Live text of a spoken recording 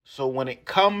So when it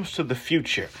comes to the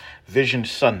future, Vision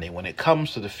Sunday, when it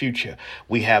comes to the future,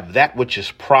 we have that which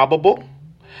is probable.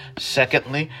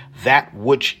 Secondly, that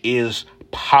which is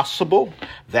possible,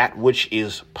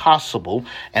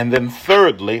 And then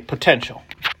thirdly, potential.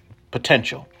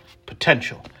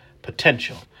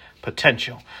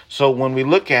 So when we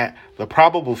look at the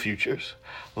probable futures,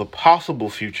 the possible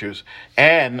futures,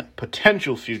 and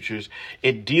potential futures,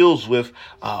 it deals with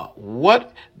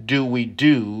what do we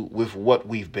do with what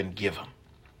we've been given?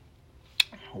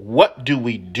 What do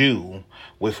we do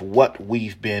with what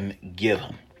we've been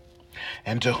given?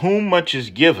 And to whom much is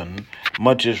given,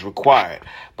 much is required.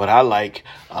 But I like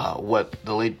what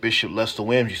the late Bishop Lester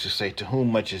Williams used to say, to whom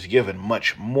much is given,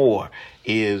 much more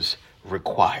is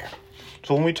required.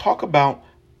 So when we talk about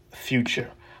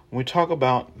future, when we talk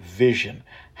about vision,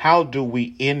 how do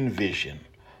we envision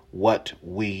what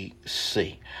we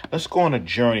see? Let's go on a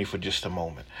journey for just a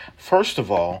moment. First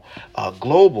of all,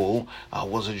 global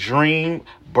was a dream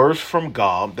birthed from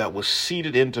God that was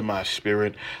seeded into my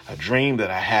spirit, a dream that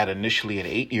I had initially at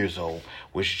 8 years old,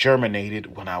 which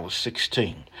germinated when I was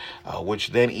 16, which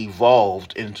then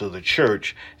evolved into the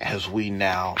church as we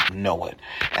now know it.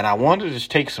 And I wanted to just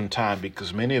take some time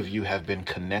because many of you have been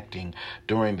connecting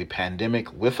during the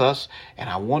pandemic with us, and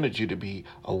I wanted you to be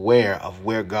aware of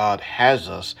where God has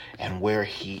us and where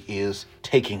he is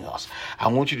taking us. I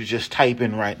want you to just type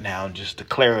in right now and just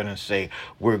declare it and say,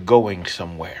 we're going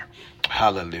somewhere.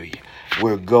 Hallelujah.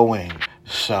 We're going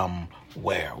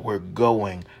somewhere. We're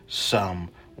going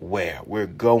somewhere. We're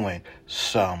going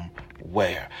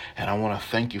somewhere. And I want to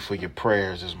thank you for your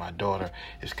prayers as my daughter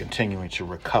is continuing to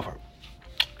recover.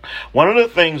 One of the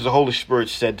things the Holy Spirit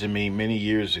said to me many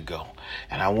years ago,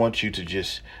 and I want you to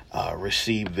just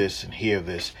receive this and hear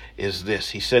this, is this.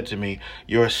 He said to me,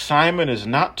 your assignment is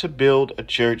not to build a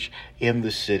church in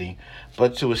the city,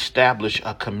 but to establish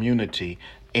a community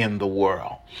in the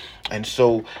world. And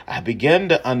so I began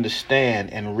to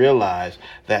understand and realize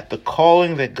that the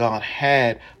calling that God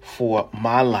had for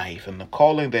my life and the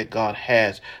calling that God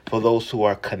has for those who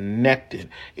are connected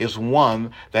is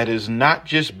one that is not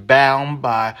just bound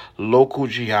by local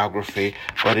geography,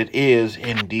 but it is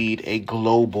indeed a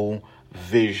global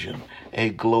vision,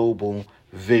 And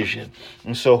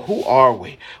so who are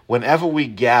we? Whenever we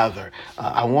gather,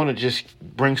 I want to just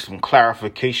bring some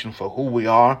clarification for who we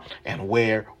are and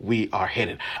where we are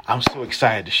headed. I'm so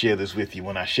excited to share this with you.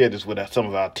 When I shared this with some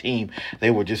of our team, they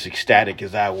were just ecstatic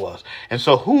as I was. And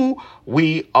so who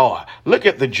we are. Look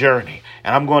at the journey.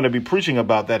 And I'm going to be preaching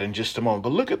about that in just a moment.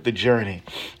 But look at the journey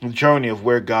of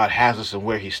where God has us and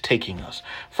where he's taking us.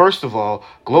 First of all,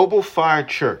 Global Fire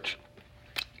Church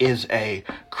is a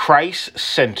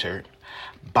Christ-centered,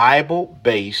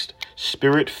 Bible-based,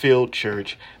 Spirit-filled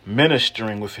church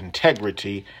ministering with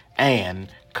integrity and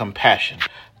compassion.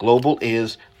 Global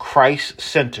is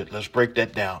Christ-centered. Let's break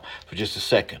that down for just a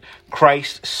second.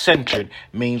 Christ-centered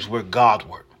means we're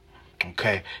Godward.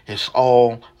 Okay, it's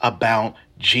all about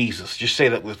Jesus. Just say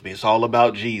that with me. It's all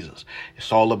about Jesus.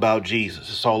 It's all about Jesus.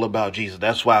 It's all about Jesus.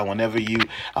 That's why whenever you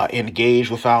engage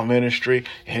with our ministry,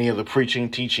 any of the preaching,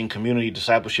 teaching, community,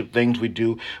 discipleship things we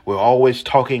do, we're always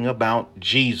talking about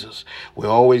Jesus. We're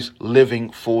always living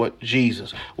for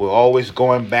Jesus. We're always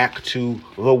going back to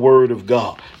the Word of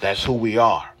God. That's who we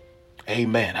are.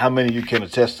 Amen. How many of you can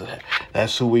attest to that?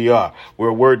 That's who we are. We're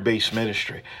a word-based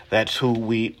ministry. That's who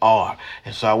we are.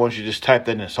 And so I want you to just type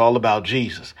that in. It's all about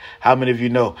Jesus. How many of you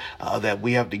know that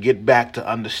we have to get back to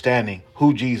understanding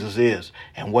who Jesus is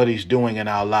and what he's doing in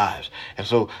our lives? And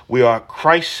so we are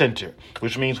Christ-centered,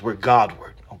 which means we're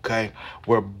Godward. Okay,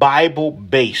 we're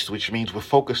Bible-based, which means we're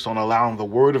focused on allowing the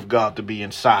Word of God to be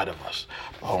inside of us.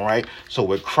 All right, so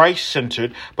we're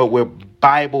Christ-centered, but we're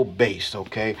Bible-based.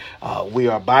 Okay, we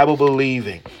are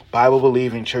Bible-believing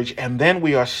church, and then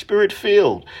we are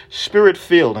Spirit-filled,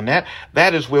 and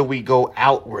that is where we go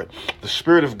outward. The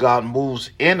Spirit of God moves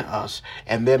in us,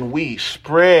 and then we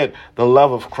spread the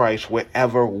love of Christ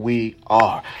wherever we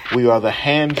are. We are the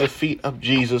hands and feet of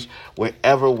Jesus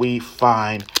wherever we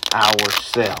find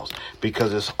ourselves,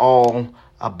 because it's all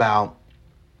about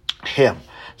him.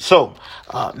 So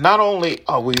not only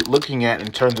are we looking at,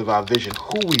 in terms of our vision,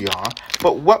 who we are,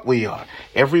 but what we are.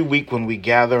 Every week when we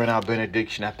gather in our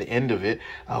benediction, at the end of it,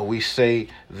 we say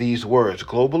these words: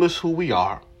 global is who we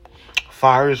are,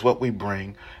 fire is what we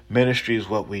bring, ministry is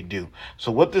what we do.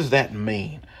 So what does that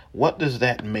mean? What does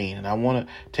that mean? And I want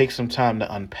to take some time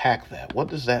to unpack that. What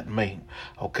does that mean?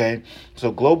 Okay,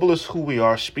 so global is who we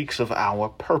are speaks of our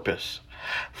purpose.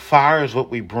 Fire is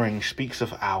what we bring speaks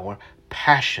of our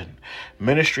passion.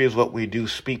 Ministry is what we do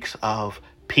speaks of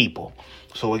people.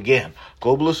 So again,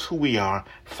 global is who we are.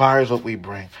 Fire is what we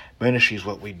bring. Ministry is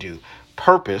what we do.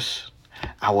 purpose,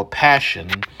 our passion,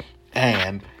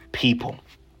 and people.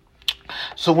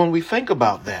 So when we think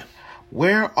about that,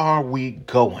 where are we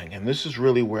going? And this is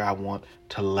really where I want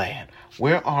to land.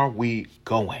 Where are we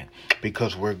going?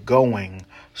 Because we're going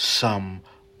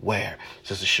somewhere.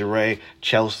 Sister Sheree,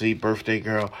 Chelsea, birthday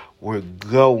girl, we're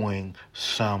going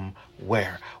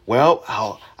somewhere. Well,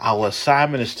 our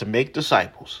assignment is to make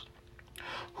disciples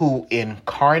who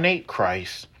incarnate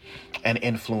Christ and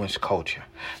influence culture.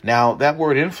 Now, that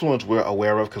word influence we're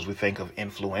aware of because we think of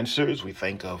influencers, we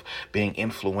think of being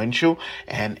influential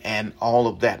and all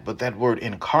of that. But that word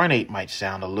incarnate might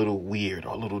sound a little weird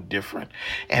or a little different.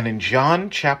 And in John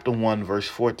chapter 1, verse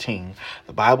 14,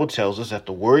 the Bible tells us that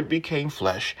the word became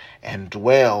flesh and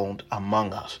dwelled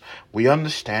among us. We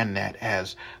understand that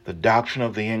as the doctrine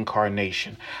of the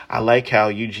incarnation. I like how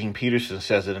Eugene Peterson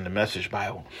says it in the Message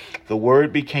Bible. The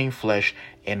word became flesh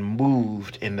and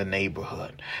moved in the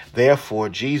neighborhood. Therefore,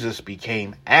 Jesus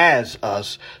became as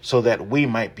us so that we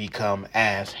might become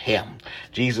as him.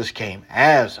 Jesus came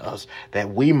as us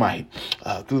that we might,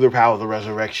 through the power of the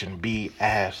resurrection, be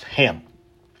as him.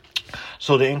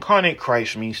 So to incarnate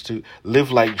Christ means to live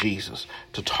like Jesus,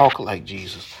 to talk like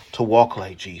Jesus, to walk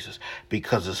like Jesus,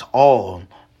 because it's all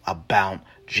about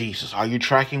Jesus. Are you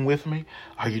tracking with me?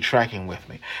 Are you tracking with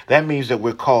me? That means that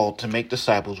we're called to make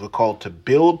disciples. We're called to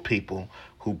build people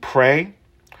who pray,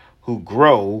 who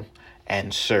grow,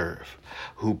 and serve.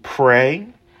 Who pray,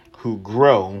 who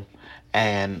grow,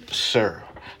 and serve.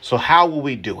 So how will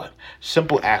we do it?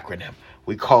 Simple acronym.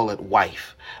 We call it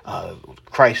WIFE.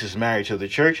 Christ is married to the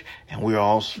church, and we're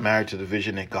all married to the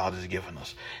vision that God has given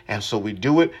us. And so we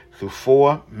do it through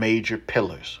 4 major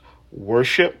pillars: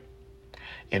 worship,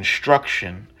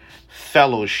 instruction,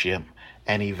 fellowship,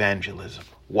 and evangelism.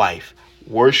 WIFE: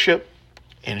 worship,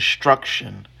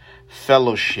 instruction,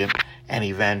 fellowship, and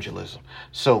evangelism.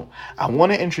 So I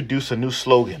want to introduce a new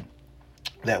slogan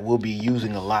that we'll be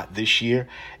using a lot this year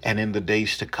and in the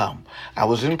days to come. I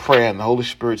was in prayer and the Holy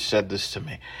Spirit said this to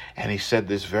me, and he said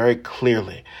this very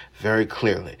clearly,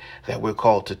 that we're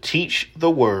called to teach the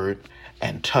word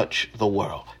and touch the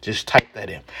world. Just type that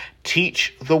in.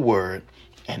 Teach the word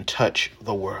and touch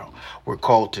the world. We're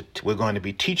going to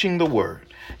be teaching the word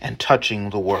and touching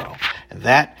the world. And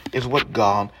that is what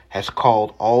God has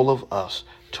called all of us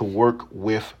to work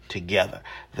with together.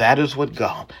 That is what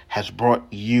God has brought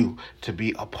you to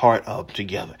be a part of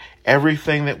together.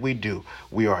 Everything that we do,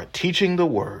 we are teaching the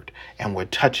word and we're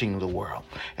touching the world.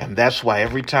 And that's why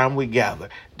every time we gather,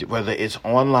 whether it's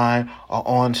online or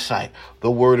on site,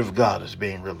 the word of God is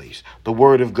being released. The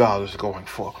word of God is going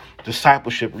forth.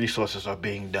 Discipleship resources are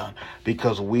being done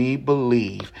because we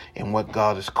believe in what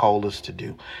God has called us to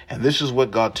do. And this is what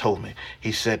God told me.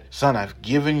 He said, son, I've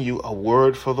given you a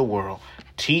word for the world.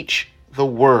 Teach the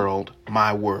world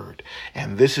my word.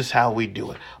 And this is how we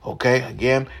do it. Okay.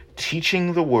 Again,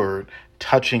 teaching the word,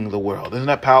 touching the world. Isn't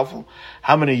that powerful?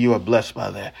 How many of you are blessed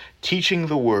by that? Teaching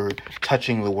the word,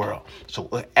 touching the world. So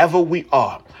wherever we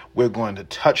are, we're going to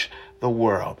touch the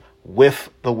world with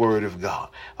the word of God.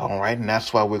 All right. And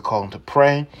that's why we're called to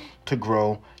pray, to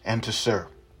grow, and to serve.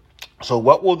 So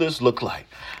what will this look like?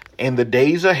 In the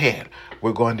days ahead,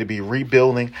 we're going to be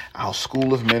rebuilding our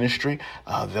School of Ministry.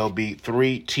 There'll be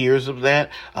 3 tiers of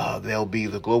that. There'll be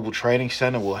the Global Training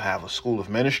Center. We'll have a School of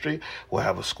Ministry. We'll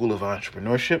have a School of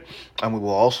Entrepreneurship. And we will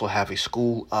also have a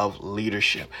School of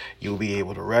Leadership. You'll be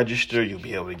able to register. You'll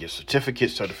be able to get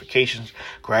certificates, certifications,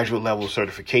 graduate level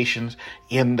certifications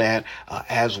in that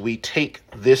as we take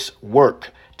this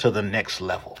work to the next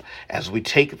level. As we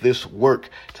take this work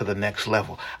to the next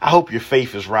level. I hope your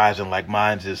faith is rising like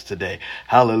mine is today.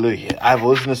 Hallelujah. I've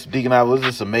listened to Deacon.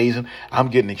 It's amazing. I'm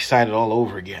getting excited all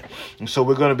over again. And so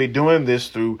we're going to be doing this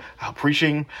through our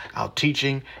preaching, our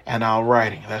teaching, and our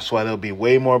writing. That's why there'll be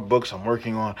way more books. I'm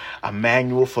working on a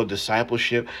manual for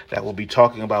discipleship that will be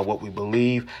talking about what we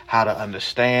believe, how to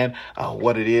understand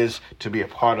what it is to be a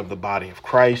part of the body of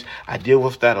Christ. I deal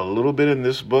with that a little bit in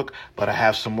this book, but I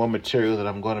have some more material that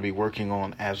I'm going to be working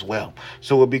on as well.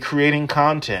 So we'll be creating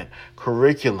content,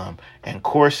 curriculum, and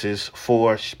courses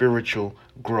for spiritual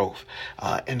growth.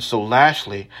 And so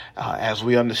lastly, as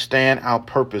we understand our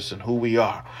purpose and who we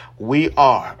are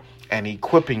an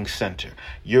equipping center.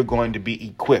 You're going to be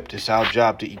equipped. It's our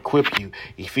job to equip you.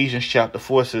 Ephesians chapter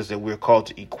 4 says that we're called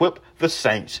to equip the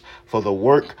saints for the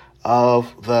work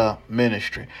of the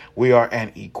ministry. We are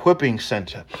an equipping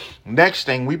center. Next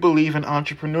thing, we believe in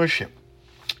entrepreneurship.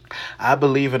 I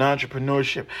believe in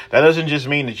entrepreneurship. That doesn't just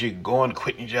mean that you're going to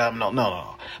quit your job.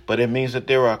 No. But it means that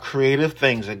there are creative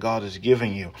things that God is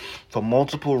giving you for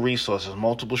multiple resources,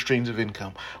 multiple streams of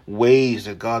income, ways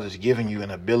that God is giving you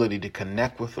an ability to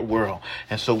connect with the world.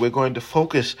 And so we're going to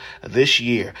focus this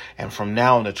year and from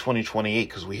now into 2028,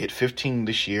 because we hit 15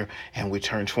 this year and we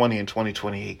turn 20 in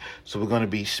 2028. So we're going to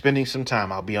be spending some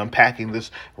time. I'll be unpacking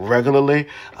this regularly,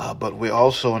 but we're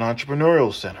also an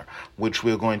entrepreneurial center, which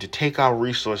we're going to take our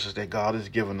resources that God has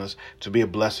given us to be a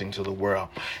blessing to the world,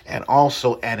 and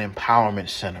also an empowerment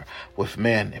center with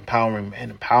men,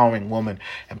 empowering women,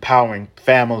 empowering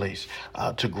families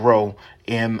to grow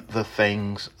in the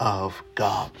things of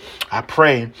God. I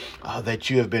pray that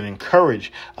you have been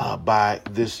encouraged by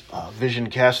this vision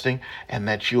casting, and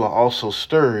that you are also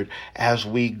stirred as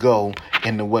we go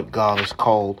into what God has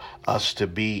called us to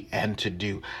be and to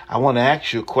do. I want to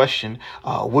ask you a question.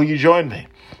 Will you join me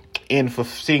in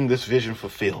seeing this vision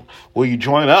fulfilled? Will you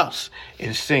join us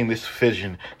in seeing this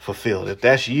vision fulfilled? If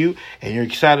that's you and you're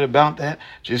excited about that,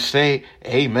 just say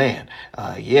amen.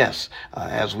 Yes,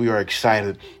 as we are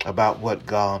excited about what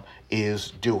God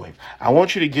is doing. I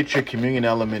want you to get your communion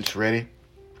elements ready.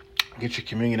 Get your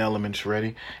communion elements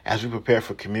ready as we prepare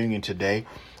for communion today.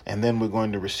 And then we're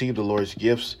going to receive the Lord's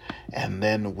gifts. And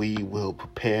then we will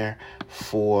prepare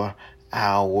for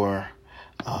our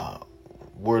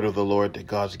word of the Lord that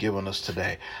God's given us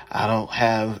today. I don't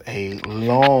have a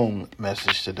long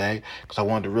message today because I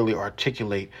wanted to really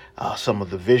articulate some of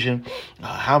the vision.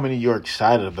 How many of you are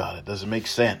excited about it? Does it make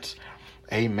sense?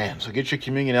 Amen. So get your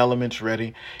communion elements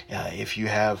ready. If you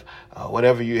have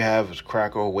whatever you have, is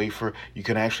cracker or wafer, you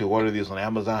can actually order these on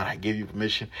Amazon. I give you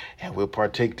permission, and we'll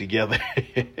partake together.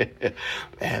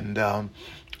 And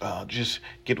just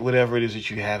get whatever it is that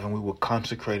you have, and we will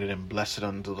consecrate it and bless it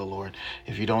unto the Lord.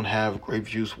 If you don't have grape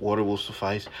juice, water will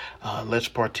suffice. Let's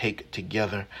partake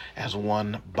together as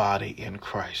one body in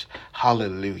Christ.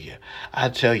 Hallelujah. I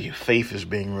tell you, faith is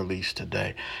being released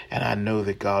today, and I know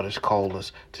that God has called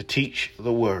us to teach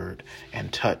the word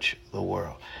and touch the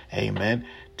world. Amen.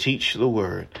 Teach the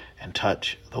word and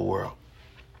touch the world.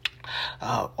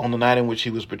 On the night in which he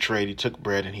was betrayed, he took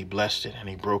bread and he blessed it and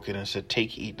he broke it and said,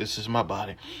 "Take, eat, this is my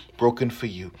body, broken for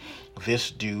you.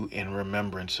 This do in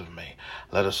remembrance of me."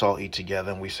 Let us all eat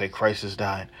together. And we say, Christ has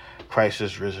died, Christ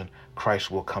has risen,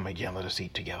 Christ will come again. Let us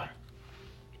eat together.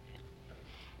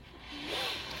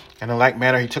 And in like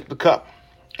manner, he took the cup,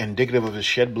 indicative of his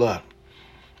shed blood.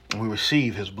 And we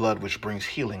receive his blood, which brings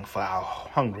healing for our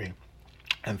hungry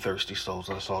and thirsty souls.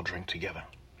 Let us all drink together.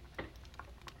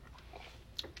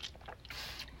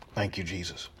 Thank you,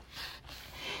 Jesus.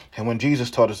 And when Jesus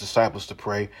taught his disciples to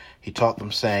pray, he taught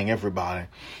them saying, everybody,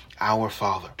 "Our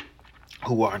Father,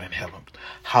 who art in heaven,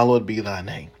 hallowed be thy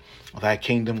name. Thy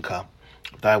kingdom come,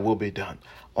 thy will be done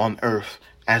on earth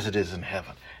as it is in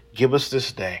heaven. Give us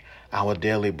this day our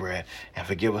daily bread, and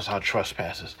forgive us our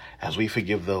trespasses as we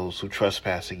forgive those who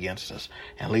trespass against us.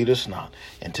 And lead us not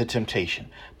into temptation,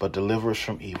 but deliver us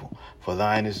from evil. For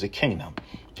thine is the kingdom,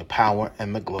 the power,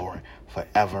 and the glory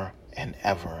forever and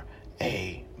ever.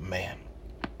 Amen.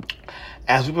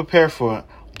 As we prepare for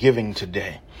giving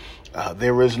today,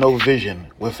 there is no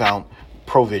vision without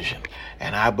provision.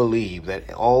 And I believe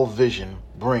that all vision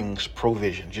brings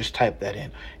provision. Just type that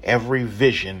in. Every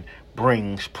vision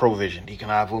brings provision. Deacon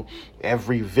Ivo,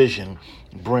 every vision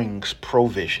brings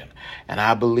provision. And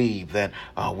I believe that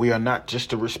we are not just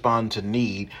to respond to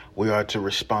need, we are to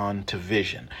respond to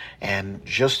vision. And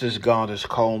just as God has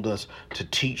called us to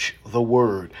teach the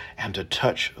word and to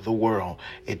touch the world,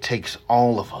 it takes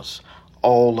all of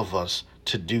us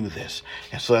to do this.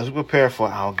 And so as we prepare for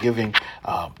our giving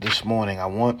this morning, I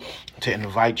want to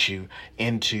invite you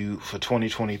into, for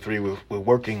 2023, we're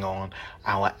working on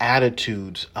our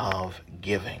attitudes of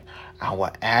giving.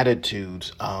 Our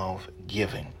attitudes of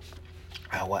giving.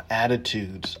 Our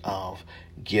attitudes of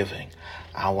giving.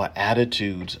 Our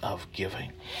attitudes of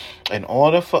giving. In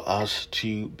order for us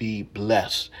to be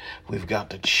blessed, we've got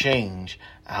to change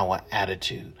our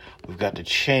attitude. We've got to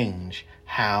change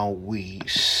how we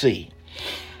see.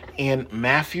 In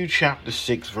Matthew chapter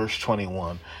 6, verse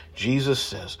 21, Jesus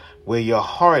says, "Where your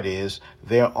heart is,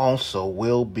 there also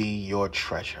will be your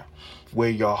treasure." Where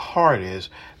your heart is,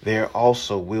 there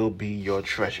also will be your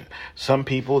treasure. Some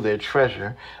people, their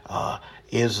treasure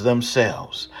is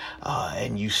themselves.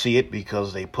 And you see it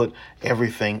because they put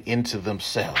everything into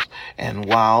themselves. And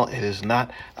while it is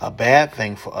not a bad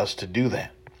thing for us to do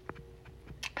that,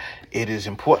 it is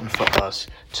important for us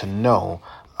to know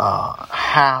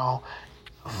how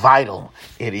vital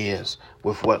it is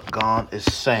with what God is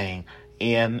saying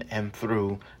in and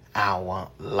through our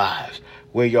lives.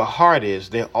 Where your heart is,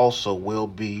 there also will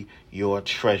be your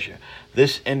treasure.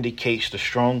 This indicates the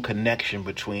strong connection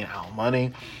between our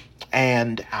money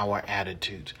and our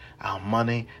attitudes. Our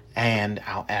money and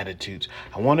our attitudes.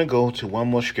 I want to go to one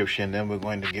more scripture and then we're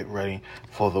going to get ready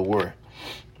for the word.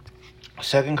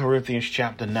 2 Corinthians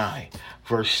chapter 9,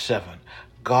 verse 7.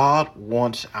 God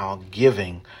wants our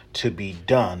giving to be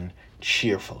done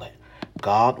cheerfully.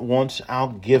 God wants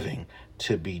our giving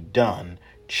to be done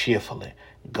cheerfully.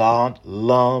 God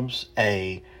loves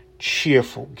a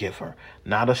cheerful giver,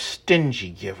 not a stingy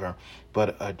giver,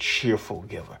 but a cheerful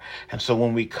giver. And so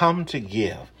when we come to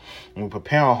give, when we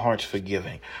prepare our hearts for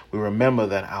giving, we remember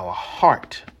that our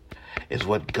heart is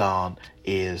what God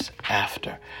is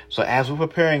after. So as we're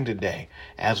preparing today,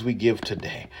 as we give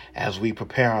today, as we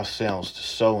prepare ourselves to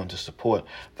sow and to support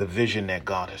the vision that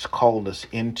God has called us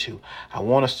into, I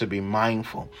want us to be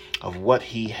mindful of what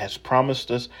He has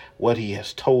promised us, what He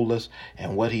has told us,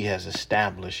 and what He has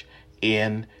established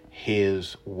in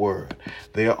His word.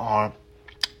 There are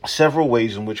several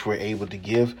ways in which we're able to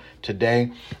give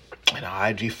today. In our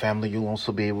IG family, you'll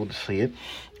also be able to see it.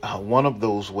 One of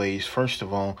those ways, first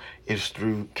of all, is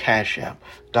through Cash App,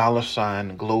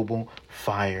 $Global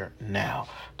Fire Now,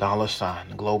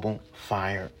 $Global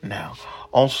Fire Now.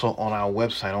 Also on our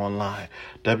website online,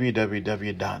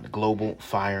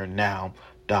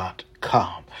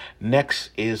 www.globalfirenow.com.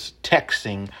 Next is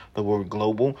texting the word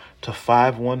global to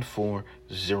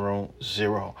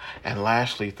 51400. And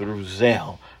lastly, through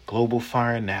Zelle,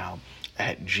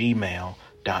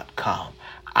 globalfirenow@gmail.com.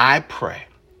 I pray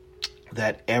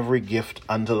that every gift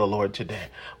unto the Lord today,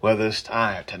 whether it's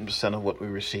tithe, 10% of what we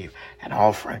receive, an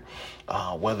offering,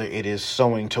 whether it is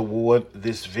sowing toward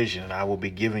this vision, and I will be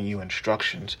giving you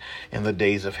instructions in the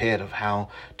days ahead of how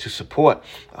to support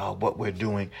what we're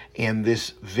doing in this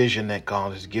vision that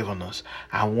God has given us.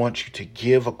 I want you to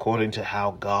give according to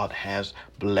how God has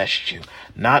blessed you,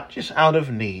 not just out of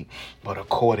need, but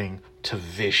according to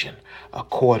vision,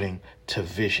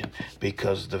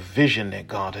 because the vision that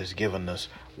God has given us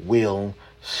will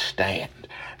stand.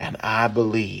 And I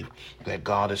believe that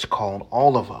God has called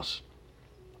all of us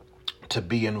to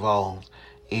be involved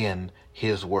in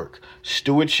His work.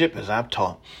 Stewardship, as I've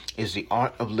taught, is the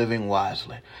art of living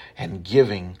wisely, and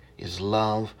giving is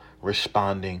love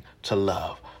responding to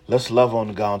love. Let's love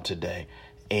on God today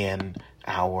in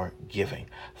our giving.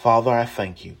 Father, I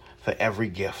thank you for every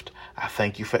gift. I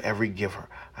thank you for every giver.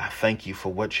 I thank you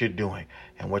for what you're doing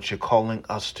and what you're calling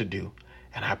us to do.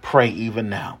 And I pray even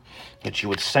now that you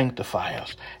would sanctify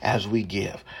us as we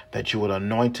give, that you would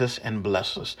anoint us and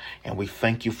bless us. And we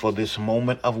thank you for this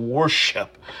moment of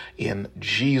worship in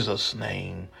Jesus'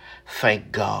 name.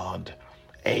 Thank God.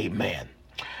 Amen.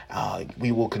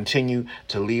 We will continue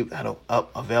to leave that up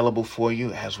available for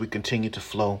you as we continue to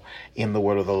flow in the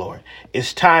word of the Lord.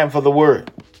 It's time for the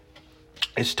word.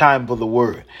 It's time for the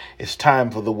word. It's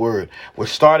time for the word. We're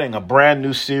starting a brand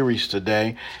new series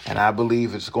today, and I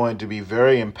believe it's going to be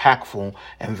very impactful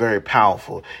and very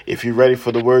powerful. If you're ready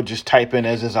for the word, just type in,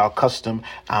 as is our custom,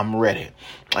 I'm ready.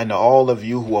 And to all of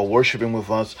you who are worshiping with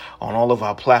us on all of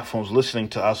our platforms, listening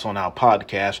to us on our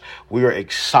podcast, we are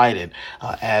excited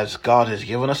as God has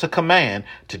given us a command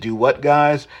to do what,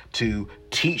 guys? To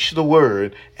teach the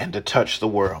word and to touch the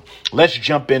world. Let's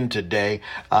jump in today.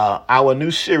 Our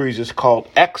new series is called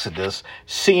Exodus,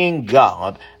 Seeing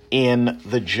God in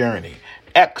the Journey.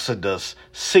 Exodus,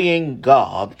 Seeing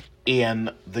God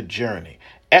in the Journey.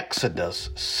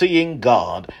 Exodus, Seeing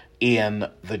God in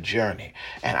the Journey.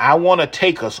 And I want to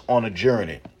take us on a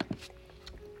journey.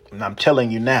 And I'm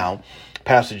telling you now,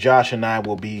 Pastor Josh and I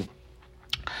will be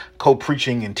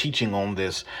co-preaching and teaching on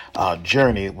this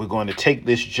journey. We're going to take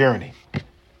this journey,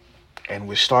 and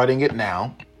we're starting it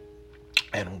now.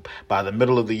 And by the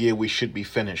middle of the year, we should be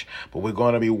finished. But we're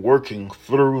going to be working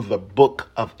through the book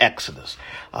of Exodus.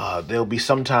 There'll be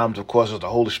some times, of course, as the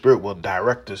Holy Spirit will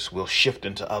direct us, we'll shift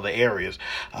into other areas.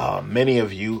 Many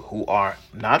of you who are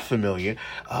not familiar,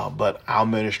 but our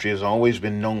ministry has always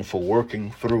been known for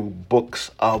working through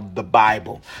books of the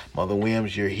Bible. Mother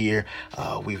Williams, you're here.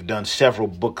 We've done several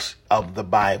books of the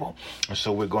Bible. And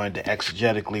so we're going to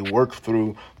exegetically work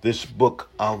through this book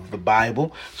of the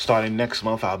Bible. Starting next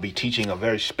month, I'll be teaching a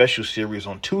very special series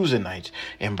on Tuesday nights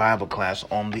in Bible class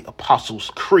on the Apostles'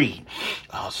 Creed.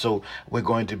 So we're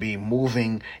going to be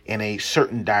moving in a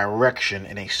certain direction,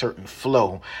 in a certain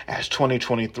flow, as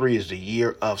 2023 is the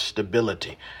year of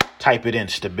stability. Type it in,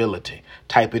 stability.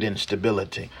 Type it in,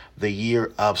 stability. The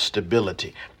year of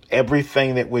stability.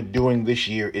 Everything that we're doing this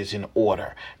year is in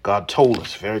order. God told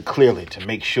us very clearly to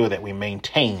make sure that we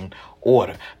maintain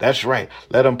order. That's right.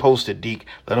 Let them post it, Deke.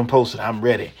 Let them post it. I'm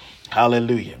ready.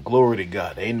 Hallelujah. Glory to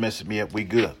God. They ain't messing me up. We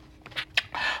good.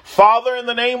 Father, in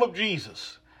the name of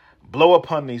Jesus, blow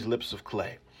upon these lips of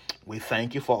clay. We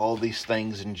thank you for all these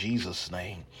things in Jesus'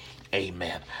 name.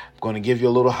 Amen. I'm going to give you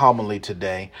a little homily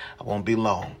today. I won't be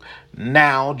long.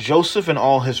 Now, Joseph and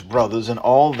all his brothers and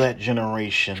all that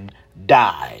generation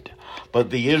died, but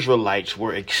the Israelites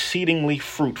were exceedingly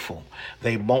fruitful.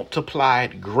 They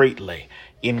multiplied greatly,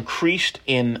 increased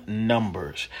in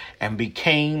numbers, and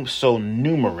became so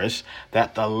numerous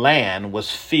that the land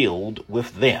was filled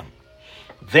with them.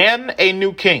 Then a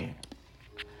new king,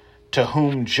 to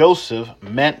whom Joseph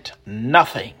meant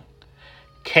nothing,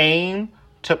 came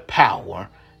to power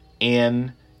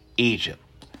in Egypt.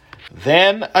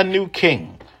 Then a new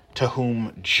king, to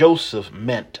whom Joseph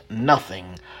meant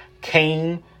nothing,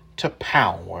 came to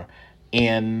power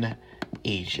in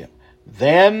Egypt.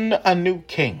 Then a new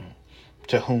king,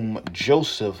 to whom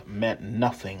Joseph meant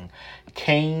nothing,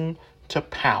 came to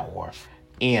power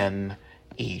in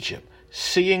Egypt.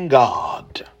 Seeing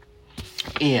God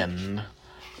in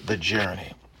the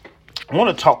journey. I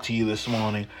want to talk to you this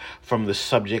morning from the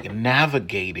subject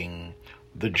navigating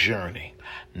the journey.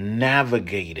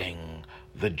 Navigating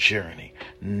the journey.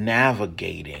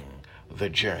 Navigating the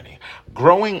journey.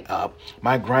 Growing up,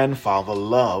 my grandfather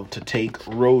loved to take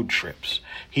road trips.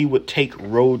 He would take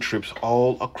road trips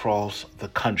all across the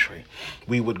country.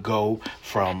 We would go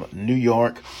from New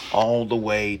York all the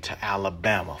way to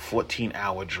Alabama,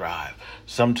 14-hour drive.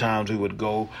 Sometimes we would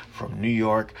go from New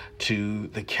York to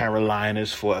the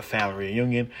Carolinas for a family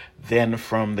reunion, then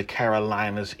from the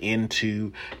Carolinas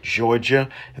into Georgia,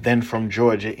 then from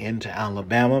Georgia into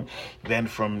Alabama, then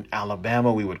from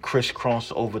Alabama we would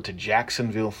crisscross over to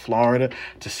Jacksonville, Florida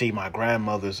to see my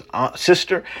grandmother's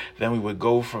sister. Then we would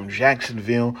go from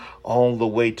Jacksonville all the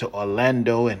way to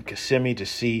Orlando and Kissimmee to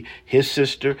see his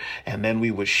sister, and then we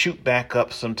would shoot back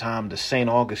up sometime to St.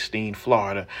 Augustine,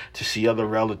 Florida to see other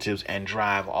relatives and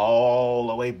drive all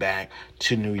the way back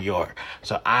to New York.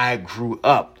 So I grew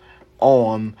up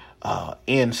on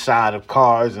inside of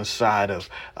cars, inside of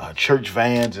church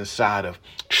vans, inside of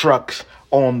trucks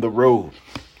on the road.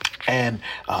 And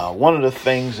one of the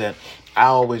things that I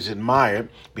always admired,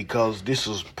 because this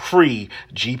was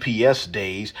pre-GPS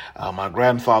days, my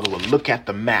grandfather would look at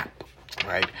the map,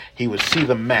 right? He would see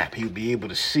the map. He would be able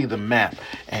to see the map.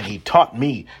 And he taught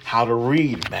me how to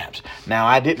read maps. Now,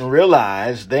 I didn't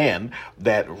realize then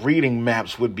that reading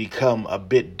maps would become a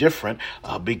bit different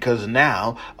because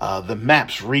now the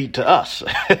maps read to us.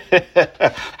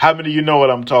 How many of you know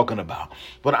what I'm talking about?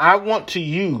 But I want to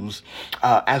use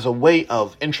as a way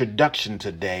of introduction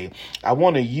today, I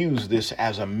want to use this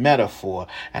as a metaphor.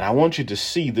 And I want you to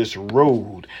see this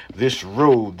road, this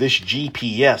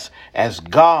GPS as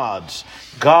God's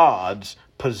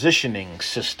positioning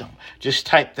system. Just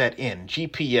type that in.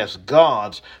 GPS,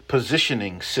 God's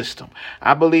positioning system.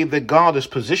 I believe that God is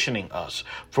positioning us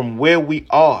from where we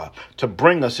are to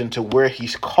bring us into where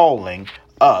he's calling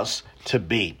us to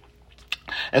be.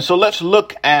 And so let's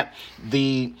look at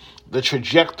the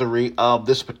trajectory of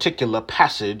this particular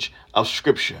passage of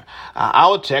Scripture.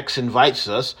 Our text invites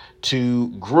us to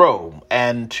grow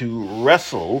and to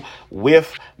wrestle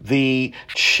with the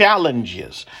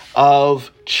challenges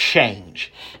of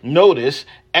change. Notice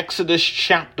Exodus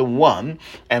chapter 1,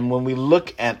 and when we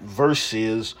look at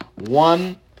verses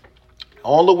 1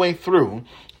 all the way through,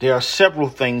 there are several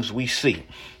things we see.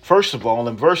 First of all,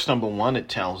 in verse number 1, it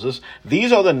tells us,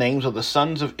 these are the names of the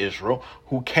sons of Israel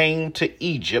who came to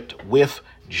Egypt with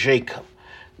Jacob.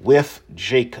 With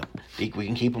Jacob. We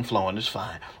can keep them flowing, it's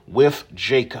fine. With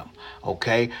Jacob,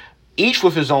 okay? Each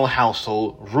with his own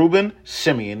household, Reuben,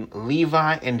 Simeon,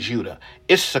 Levi, and Judah,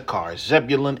 Issachar,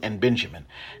 Zebulun, and Benjamin,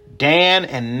 Dan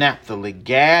and Naphtali,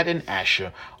 Gad and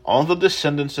Asher. All the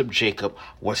descendants of Jacob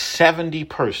were 70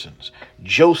 persons.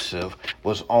 Joseph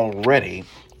was already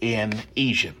in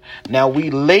Egypt. Now, we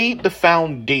laid the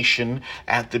foundation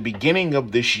at the beginning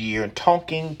of this year,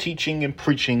 talking, teaching, and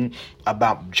preaching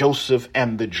about Joseph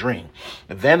and the dream.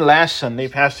 Then last Sunday,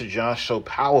 Pastor Josh so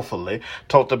powerfully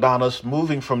talked about us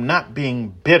moving from not being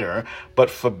bitter, but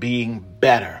for being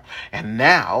better. And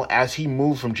now, as he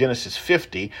moved from Genesis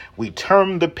 50, we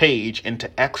turn the page into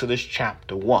Exodus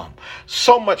chapter 1.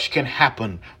 So much can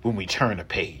happen when we turn a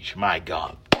page. My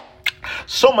God.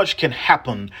 So much can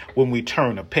happen when we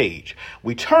turn a page.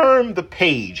 We turn the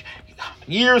page.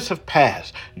 Years have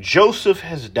passed. Joseph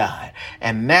has died.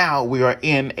 And now we are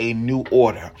in a new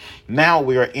order. Now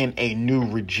we are in a new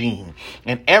regime.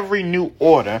 And every new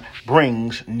order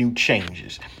brings new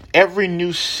changes. Every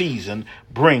new season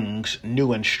brings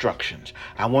new instructions.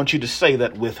 I want you to say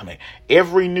that with me.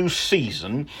 Every new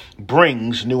season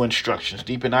brings new instructions.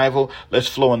 Deep and Ivo, let's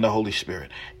flow in the Holy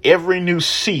Spirit. Every new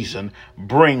season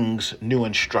brings new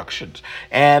instructions.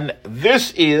 And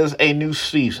this is a new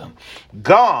season.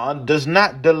 God does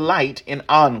not delight in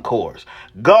encores.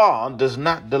 God does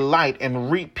not delight in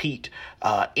repeat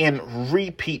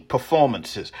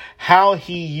performances. How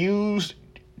he used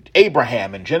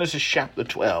Abraham in Genesis chapter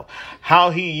 12, how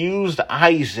he used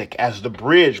Isaac as the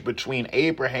bridge between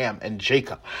Abraham and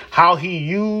Jacob, how he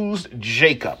used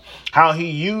Jacob, how he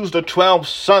used the 12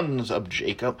 sons of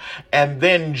Jacob, and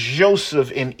then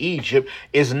Joseph in Egypt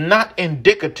is not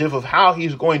indicative of how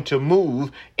he's going to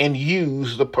move and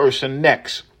use the person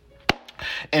next.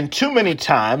 And too many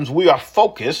times we are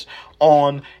focused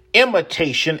on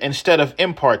imitation instead of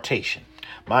impartation.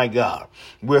 My God,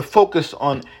 we're focused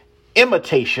on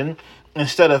imitation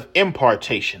instead of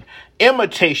impartation.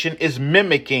 Imitation is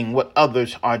mimicking what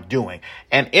others are doing,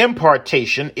 and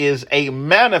impartation is a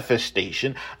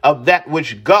manifestation of that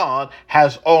which God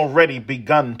has already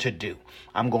begun to do.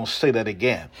 I'm going to say that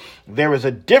again. There is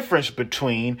a difference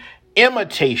between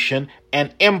imitation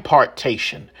and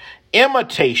impartation.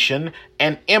 Imitation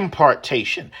and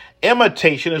impartation.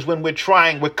 Imitation is when we're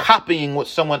copying what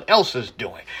someone else is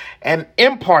doing. And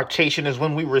impartation is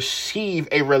when we receive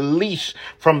a release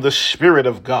from the Spirit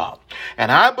of God.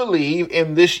 And I believe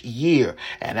in this year,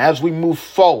 and as we move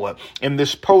forward in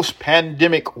this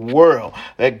post-pandemic world,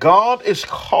 that God is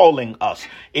calling us.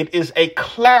 It is a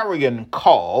clarion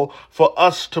call for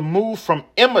us to move from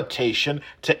imitation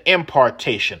to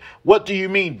impartation. What do you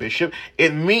mean, Bishop?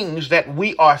 It means that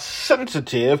we are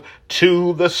sensitive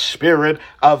to the Spirit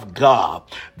of God.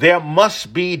 There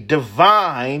must be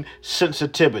divine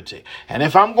sensitivity. And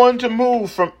if I'm going to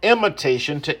move from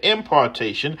imitation to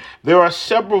impartation, there are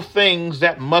several things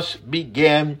that must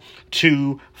begin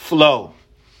to flow.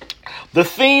 The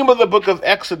theme of the book of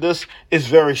Exodus is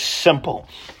very simple,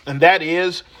 and that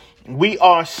is we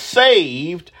are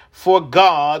saved for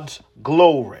God's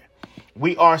glory.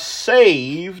 We are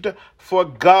saved for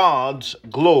God's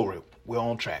glory. We're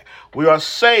on track. We are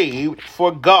saved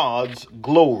for God's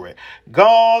glory.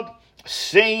 God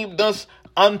saved us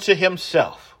unto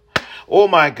himself. Oh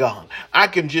my God, I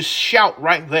can just shout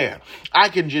right there. I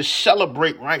can just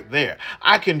celebrate right there.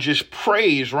 I can just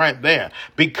praise right there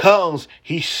because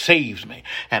he saves me.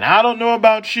 And I don't know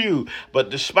about you, but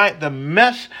despite the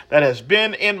mess that has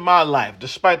been in my life,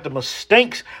 despite the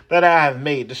mistakes that I have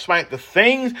made, despite the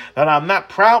things that I'm not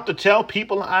proud to tell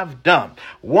people I've done,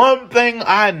 one thing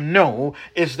I know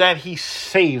is that he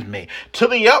saved me. To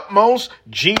the utmost,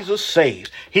 Jesus saves.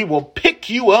 He will pick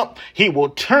you up. He will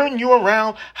turn you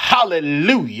around.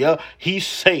 Hallelujah. He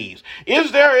saves.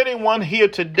 Is there anyone here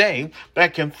today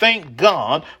that can thank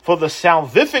God for the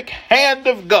salvific hand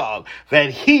of God that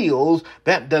heals,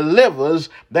 that delivers,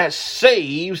 that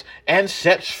saves, and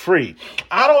sets free?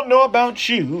 I don't know about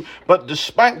you, but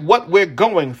despite what we're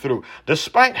going through,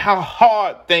 despite how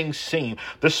hard things seem,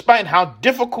 despite how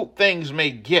difficult things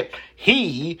may get,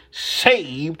 he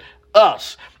saved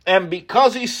us. And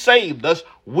because he saved us,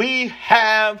 we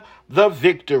have the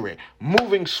victory.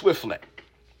 Moving swiftly.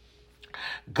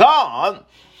 God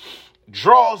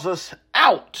draws us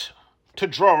out to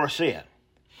draw us in.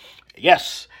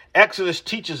 Yes, Exodus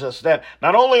teaches us that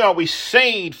not only are we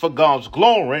saved for God's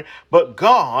glory, but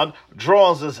God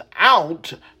draws us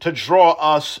out to draw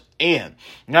us in.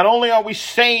 Not only are we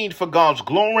saved for God's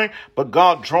glory, but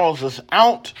God draws us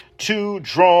out to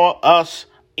draw us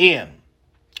in.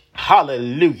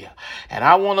 Hallelujah. And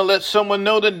I want to let someone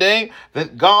know today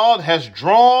that God has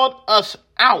drawn us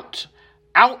out.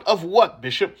 Out of what,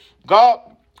 Bishop? God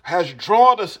has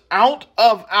drawn us out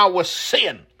of our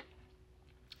sin.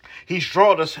 He's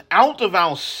drawn us out of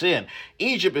our sin.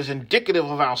 Egypt is indicative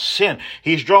of our sin.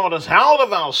 He's drawn us out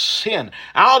of our sin,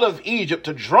 out of Egypt,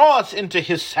 to draw us into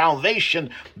his salvation,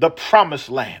 the promised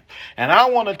land. And I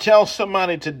want to tell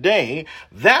somebody today,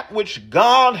 that which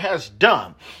God has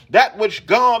done, that which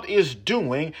God is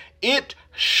doing, it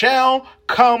shall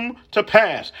come to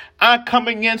pass. I come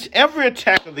against every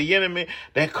attack of the enemy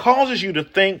that causes you to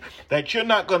think that you're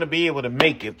not going to be able to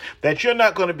make it, that you're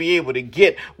not going to be able to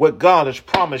get what God has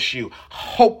promised you.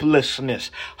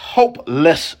 Hopelessness.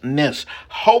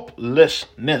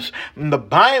 And the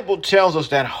Bible tells us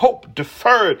that hope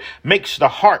deferred makes the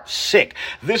heart sick.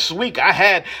 This week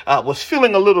I was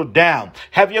feeling a little down.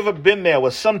 Have you ever been there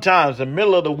where sometimes in the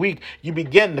middle of the week you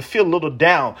begin to feel a little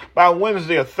down? By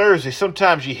Wednesday or Thursday,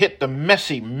 sometimes you hit the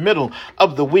messy middle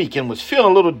of the week and was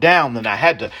feeling a little down, and I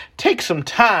had to take some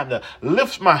time to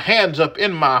lift my hands up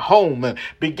in my home and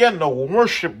begin to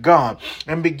worship God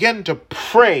and begin to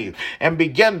pray and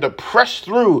begin to press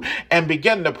through and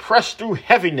begin to press through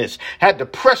heaviness, had to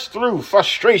press through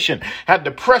frustration, had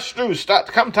to press through,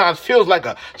 sometimes feels like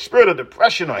a spirit of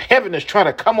depression or heaviness trying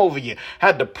to come over you,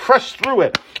 had to press through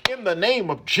it in the name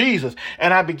of Jesus.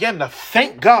 And I began to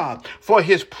thank God for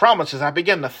his promises. I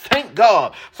began to thank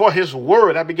God for his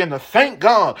word. I began to thank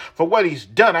God for what he's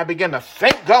done. I began to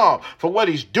thank God for what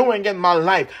he's doing in my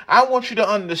life. I want you to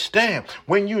understand,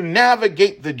 when you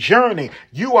navigate the journey,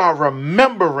 you are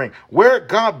remembering where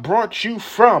God brought you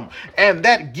from. And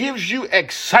that gives you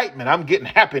excitement. I'm getting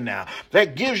happy now.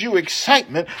 That gives you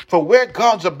excitement for where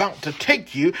God's about to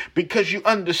take you, because you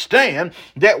understand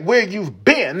that where you've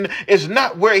been is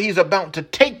not where he's about to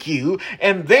take you.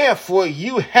 And therefore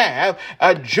you have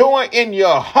a joy in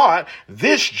your heart.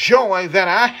 This joy that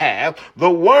I have, the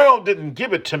world didn't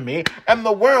give it to me, and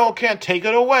the world can't take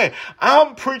it away.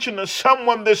 I'm preaching to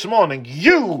someone this morning.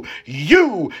 You,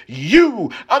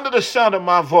 under the sound of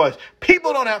my voice.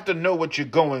 People don't have to know what you're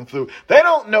going through. They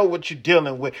don't know what you're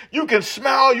dealing with. You can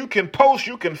smile, you can post,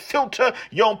 you can filter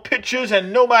your pictures,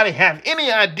 and nobody have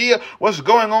any idea what's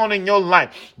going on in your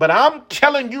life. But I'm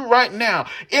telling you right now,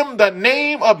 in the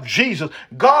name of Jesus,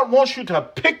 God wants you to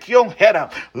pick your head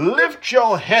up, lift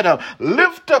your head up,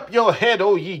 lift up your head,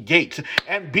 O ye gates,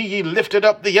 and be ye lifted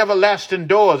up the everlasting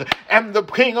doors, and the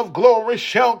King of glory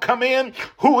shall come in.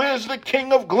 Who is the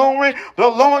King of glory? The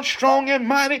Lord strong and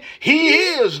mighty. He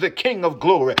is the King of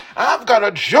glory. I've got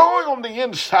a joy on the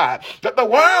inside that the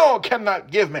world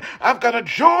cannot give me. I've got a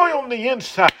joy on the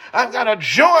inside. I've got a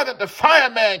joy that the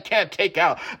fireman can't take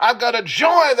out. I've got a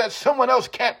joy that someone else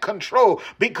can't control,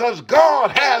 because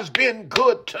God has been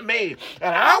good to me.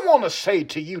 And I want to say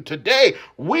to you today,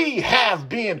 we have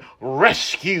been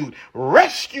rescued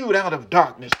out of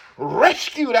darkness,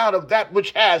 rescued out of that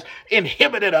which has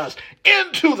inhibited us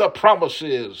into the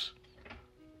promises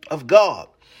of God.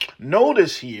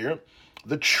 Notice here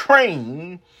the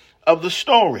train of the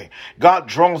story. God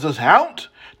draws us out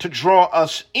to draw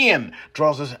us in,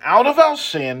 draws us out of our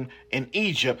sin in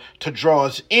Egypt to draw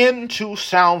us into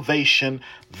salvation,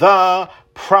 the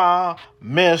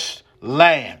promised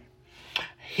land.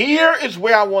 Here is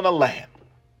where I want to land.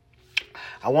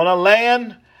 I want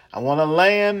to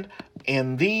land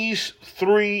in these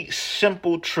three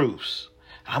simple truths.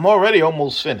 I'm already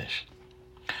almost finished.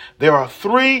 There are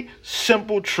three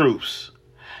simple truths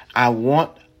I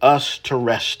want us to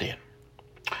rest in.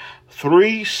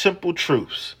 Three simple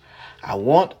truths I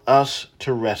want us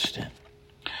to rest in.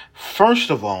 First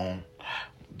of all,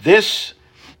 this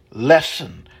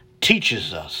lesson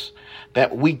teaches us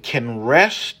that we can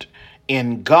rest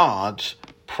in God's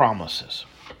promises.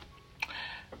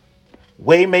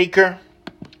 Waymaker,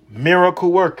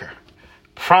 miracle worker,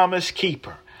 promise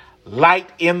keeper, light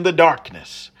in the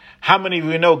darkness. How many of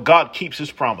you know God keeps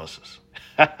his promises?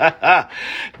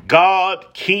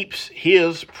 God keeps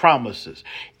his promises.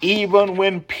 Even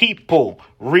when people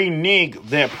renege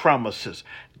their promises,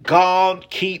 God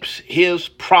keeps his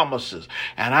promises.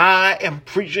 And I am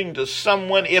preaching to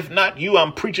someone. If not you,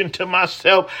 I'm preaching to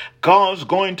myself. God's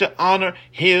going to honor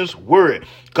his word.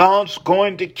 God's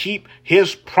going to keep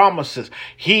his promises.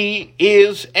 He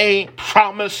is a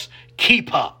promise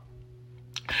keeper.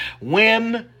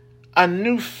 When a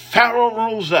new Pharaoh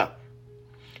rose up,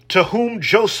 to whom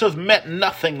Joseph meant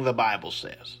nothing, the Bible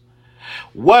says,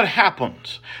 what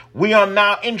happens? We are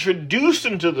now introduced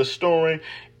into the story,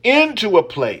 into a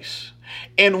place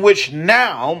in which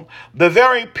now the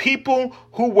very people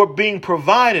who were being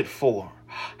provided for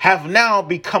have now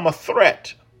become a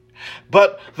threat.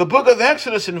 But the book of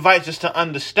Exodus invites us to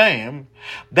understand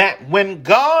that when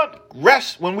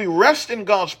we rest in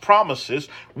God's promises,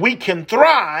 we can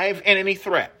thrive in any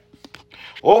threat.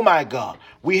 Oh my God,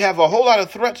 we have a whole lot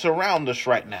of threats around us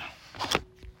right now.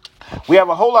 We have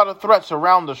a whole lot of threats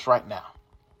around us right now.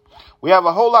 We have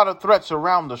a whole lot of threats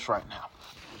around us right now.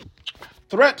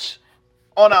 Threats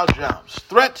on our jobs,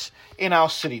 threats in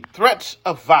our city, threats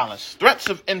of violence, threats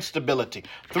of instability,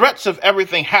 threats of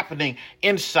everything happening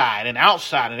inside and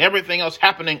outside and everything else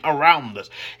happening around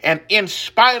us. And in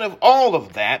spite of all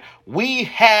of that, we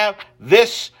have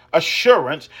this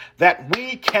assurance that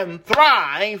we can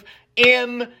thrive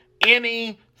in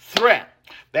any threat,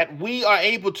 that we are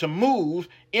able to move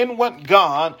in what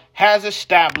God has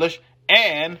established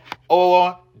and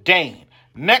ordained.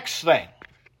 Next thing,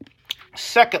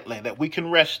 secondly, that we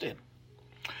can rest in.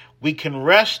 We can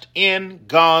rest in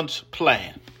God's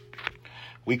plan.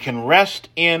 We can rest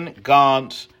in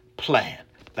God's plan.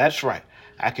 That's right.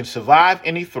 I can survive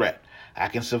any threat. I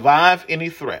can survive any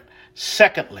threat.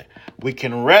 Secondly, we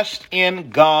can rest in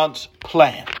God's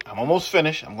plan. I'm almost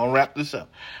finished. I'm going to wrap this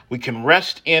up. We can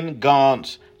rest in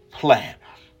God's plan.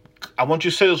 I want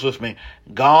you to say this with me.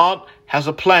 God has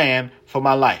a plan for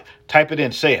my life. Type it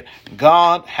in. Say it.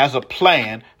 God has a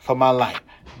plan for my life.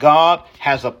 God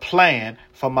has a plan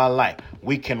for my life.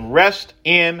 We can rest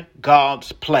in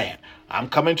God's plan. I'm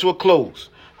coming to a close.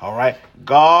 All right.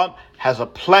 God has a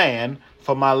plan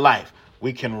for my life.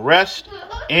 We can rest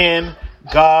in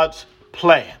God's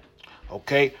plan.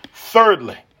 Okay.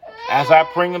 Thirdly, as I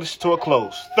bring this to a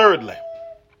close, thirdly,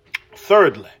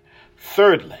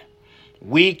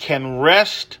 we can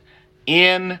rest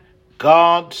in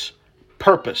God's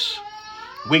purpose.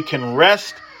 We can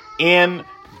rest in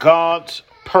God's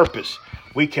purpose.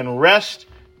 We can rest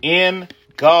in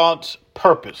God's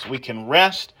purpose. We can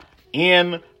rest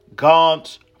in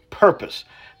God's purpose.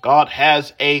 God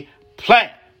has a plan.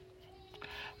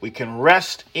 We can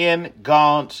rest in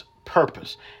God's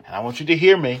purpose. And I want you to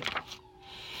hear me.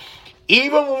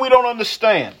 Even when we don't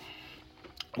understand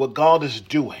what God is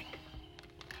doing,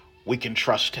 we can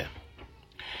trust him.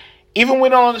 Even when we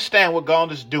don't understand what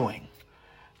God is doing,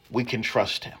 we can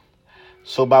trust him.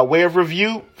 So by way of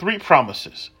review, 3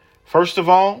 promises. First of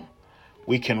all,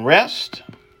 we can rest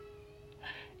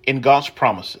in God's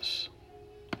promises.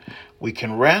 We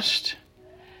can rest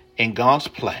in God's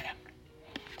plan.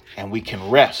 And we can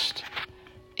rest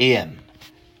in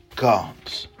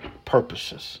God's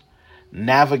purposes.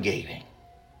 Navigating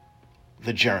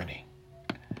the journey.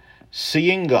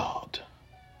 Seeing God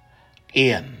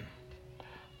in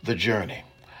the journey.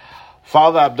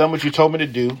 Father, I've done what you told me to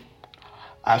do.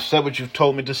 I've said what you've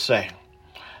told me to say.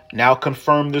 Now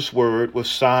confirm this word with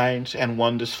signs and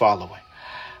wonders following.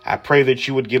 I pray that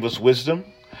you would give us wisdom,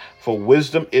 for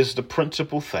wisdom is the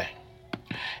principal thing,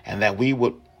 and that we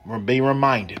would be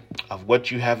reminded of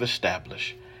what you have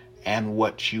established and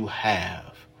what you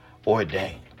have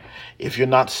ordained. If you're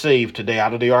not saved today,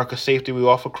 out of the ark of safety, we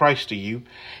offer Christ to you.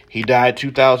 He died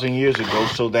 2,000 years ago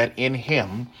so that in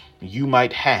him you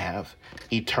might have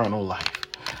eternal life.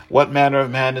 What manner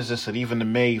of man is this that even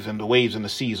the waves and the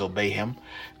seas obey him?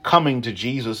 Coming to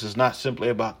Jesus is not simply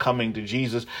about coming to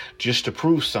Jesus just to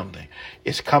prove something.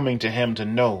 It's coming to him to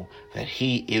know that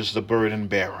he is the burden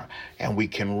bearer and we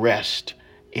can rest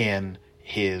in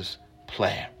his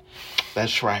plan.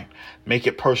 That's right. Make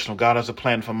it personal. God has a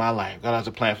plan for my life. God has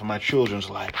a plan for my children's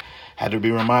life. Had to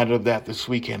be reminded of that this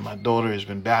weekend. My daughter has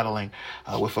been battling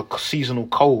with a seasonal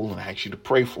cold, and I ask you to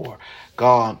pray for her.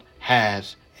 God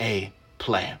has a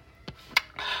plan.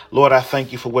 Lord, I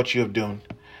thank you for what you have done,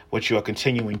 what you are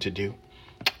continuing to do.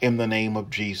 In the name of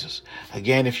Jesus.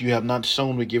 Again, if you have not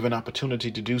sown, we give an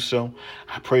opportunity to do so.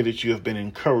 I pray that you have been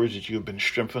encouraged, that you have been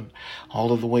strengthened.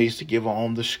 All of the ways to give are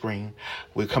on the screen.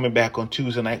 We're coming back on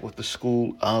Tuesday night with the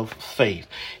School of Faith.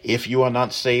 If you are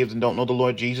not saved and don't know the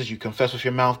Lord Jesus, you confess with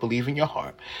your mouth, believe in your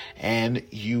heart, and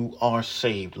you are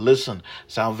saved. Listen,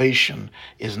 salvation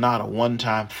is not a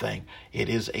one-time thing. It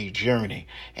is a journey,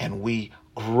 and we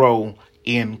grow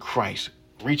in Christ.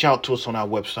 Reach out to us on our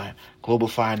website,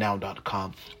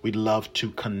 globalfirenow.com. We'd love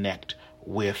to connect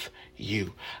with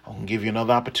you. I'm going to give you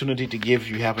another opportunity to give if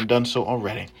you haven't done so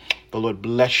already. The Lord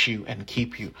bless you and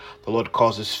keep you. The Lord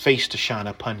cause his face to shine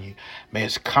upon you. May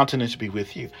his countenance be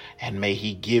with you, and may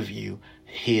he give you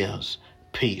his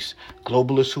peace.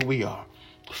 Global is who we are.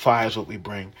 Fire is what we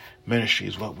bring. Ministry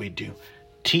is what we do.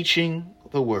 Teaching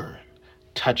the word,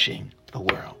 touching the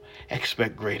world.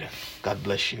 Expect greater. God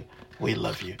bless you. We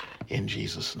love you. In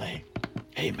Jesus' name,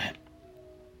 amen.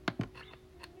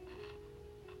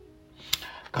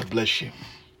 God bless you.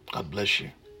 God bless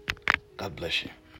you. God bless you.